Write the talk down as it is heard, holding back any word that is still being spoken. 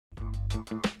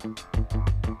What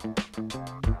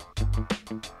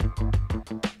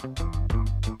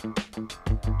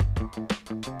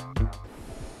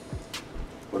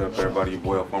up, everybody? Your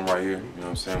boy F1 right here. You know what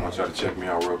I'm saying? I want y'all to check me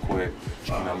out real quick.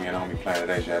 You know, me and homie Planet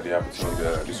Asia had the opportunity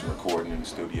to do some recording in the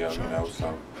studio, you know,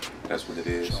 so that's what it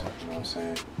is. You know what I'm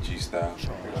saying? G-Style,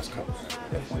 West Coast,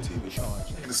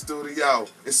 F1TV. In the studio,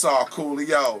 it's all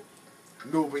coolio.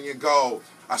 Nubian gold.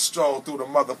 I stroll through the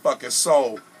motherfucking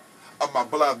soul of my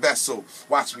blood vessel.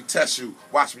 Watch me test you.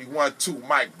 Watch me 1-2.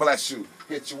 Mike bless you.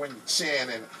 Hit you in your chin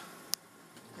and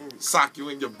sock you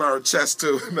in your bird chest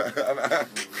too.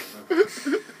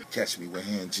 Catch me with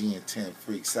hand G and 10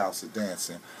 freaks salsa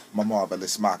dancing. My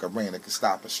marvelous Macarena can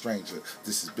stop a stranger.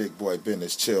 This is big boy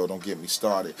business, chill, don't get me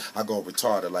started. I go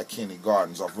retarded like Kenny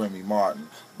Gardens off Remy Martin.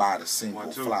 Buy the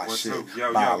single, fly shit,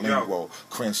 bilingual.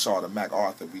 Crenshaw to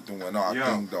MacArthur, we doing our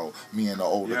thing though. Me and the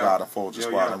older guy, the Folger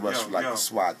Squad, and rush you like the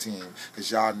SWAT team.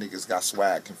 Cause y'all niggas got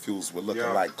swag confused with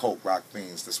looking like coke rock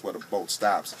fiends. That's where the boat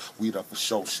stops. We done for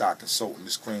show, shock, and salt in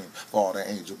this cream. For all the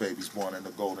angel babies born in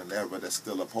the golden era that's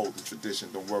still upholding tradition.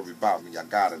 Don't worry about me, I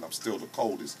got it, I'm still the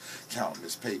coldest. Counting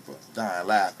this paper, dying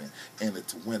laughing. In it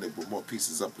to win it with more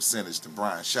pieces of percentage than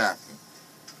Brian Shafton.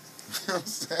 You know what I'm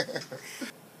saying?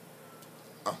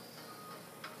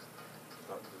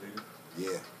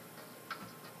 Yeah.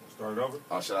 Start it over?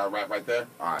 Oh, should I rap right there?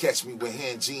 All right. Catch me with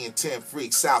hand G and 10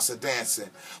 freaks, salsa dancing.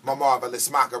 My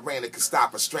marvelous Macarena can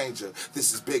stop a stranger.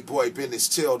 This is big boy business,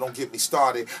 chill, don't get me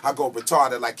started. I go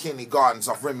retarded like Kenny Gardens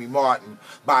off Remy Martin.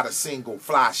 Buy the single,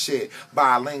 fly shit,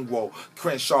 bilingual.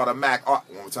 Crenshaw to Mac. One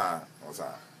more time.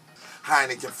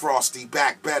 Heineken Frosty,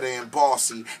 back better and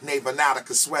bossy. Neighbor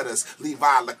Nautica sweaters,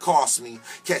 Levi Lacoste me.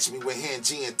 Catch me with hand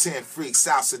G and 10 freaks,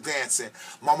 salsa dancing.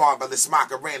 My marvelous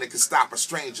Macarena can stop a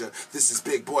stranger. This is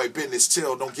big boy business,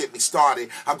 chill, don't get me started.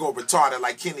 I go retarded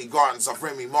like Kenny Gardens off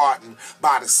Remy Martin.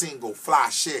 Buy the single, fly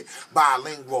shit,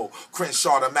 bilingual.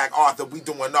 Crenshaw to MacArthur, we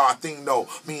doing our thing though.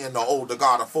 Me and the older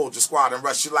guard, the Folger Squad, and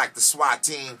rush you like the SWAT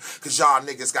team. Cause y'all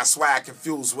niggas got swag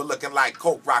confused. We're looking like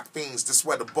coke rock fiends. This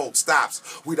where the boat stops.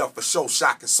 We done for show,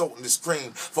 shock, and salt in this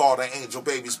cream. For all the angel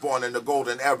babies born in the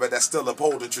golden era that's still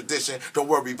upholding tradition. Don't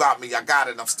worry about me, I got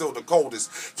it, I'm still the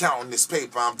coldest. Counting this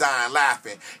paper, I'm dying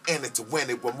laughing. In it to win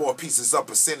it with more pieces of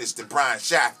percentage than Brian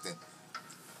Shafton.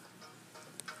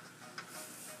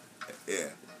 Yeah.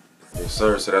 Yes,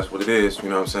 sir, so that's what it is. You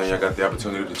know what I'm saying? Y'all got the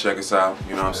opportunity to check us out.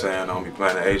 You know what I'm saying? Homie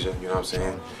Planet Asia, you know what I'm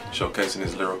saying? Showcasing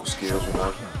his lyrical skills, you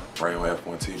know? Right on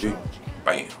F1TV.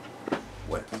 Bam.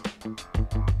 What?